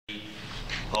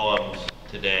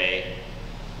today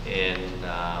in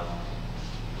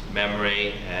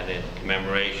memory and in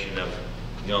commemoration of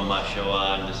Yom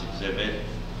HaShoah in this exhibit.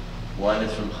 One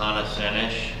is from Hannah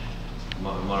Senesh,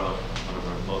 one of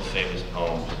her most famous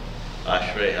poems,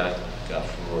 Ashrei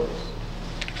HaGafur.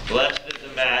 Blessed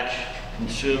is a match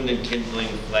consumed in kindling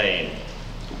flame.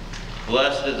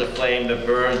 Blessed is a flame that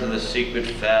burns in the secret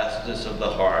fastness of the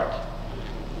heart.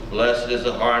 Blessed is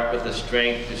the heart with the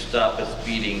strength to stop its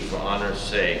beating for honor's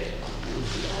sake.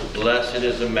 Blessed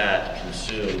is a match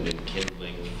consumed in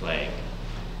kindling flame.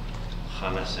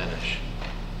 Hannah Senesh.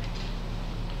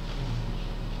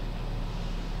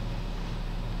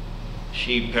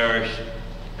 She perished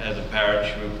as a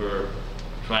paratrooper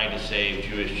trying to save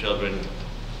Jewish children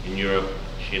in Europe.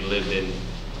 She had lived in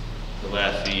the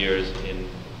last few years in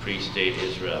pre-state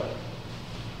Israel.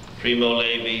 Primo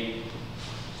Levi,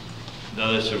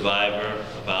 another survivor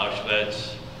of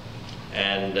Auschwitz,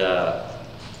 and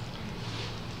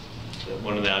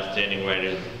one of the outstanding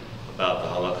writers about the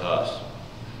Holocaust.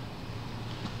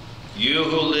 You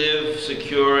who live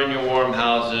secure in your warm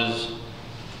houses,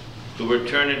 who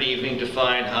return at evening to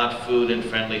find hot food and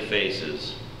friendly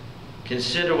faces,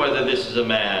 consider whether this is a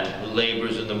man who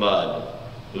labors in the mud,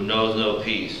 who knows no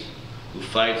peace, who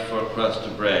fights for a crust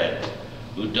of bread,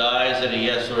 who dies at a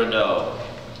yes or a no.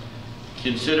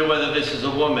 Consider whether this is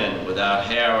a woman without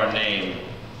hair or name,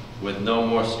 with no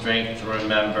more strength to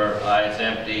remember, eyes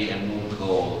empty and moon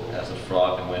cold as a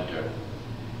frog in winter.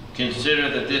 Consider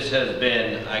that this has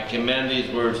been, I commend these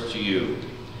words to you.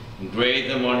 Engrave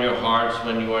them on your hearts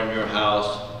when you are in your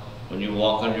house, when you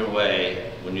walk on your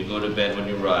way, when you go to bed, when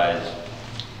you rise.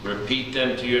 Repeat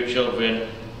them to your children,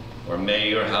 or may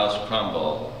your house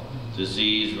crumble.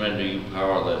 Disease render you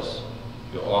powerless.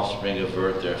 Your offspring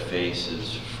avert their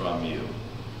faces from you.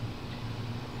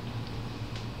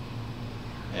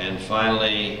 And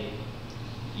finally,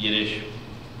 Yiddish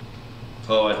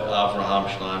poet Avraham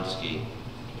Shlansky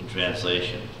in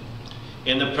translation.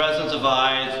 In the presence of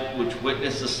eyes which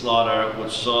witnessed the slaughter,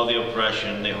 which saw the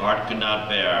oppression the heart could not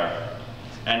bear,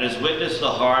 and has witnessed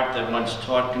the heart that once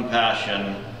taught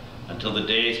compassion until the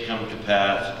days come to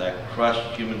pass that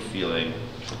crushed human feeling,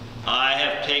 I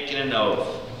have taken an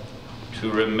oath to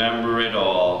remember it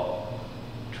all,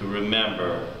 to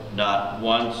remember, not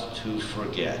once to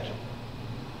forget.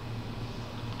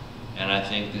 And I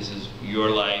think this is your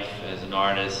life as an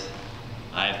artist.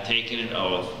 I have taken an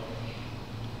oath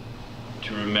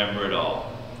to remember it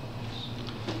all.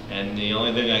 And the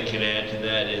only thing I can add to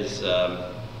that is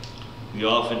we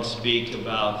often speak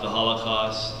about the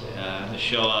Holocaust, the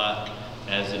Shoah,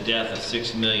 as the death of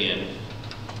 6 million,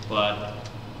 but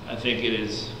I think it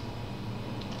is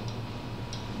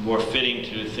more fitting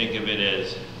to think of it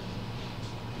as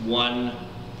one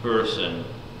person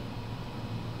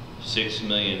 6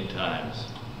 million times.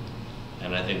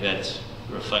 And I think that's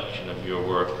a reflection of your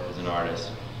work as an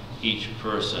artist. Each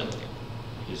person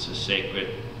is a sacred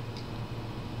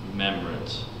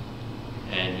remembrance.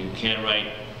 And you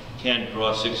can't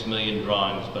draw 6 million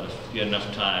drawings, but if you had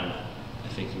enough time, I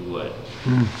think you would.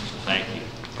 So thank you.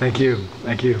 Thank you.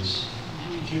 Thank you.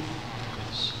 Thank you.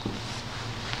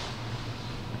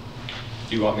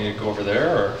 Do you want me to go over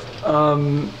there,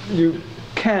 or? You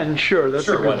can, sure. That's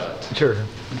sure, a good, why not? Sure.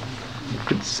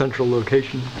 Good central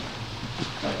location.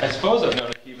 I suppose I've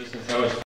known Akiva since I was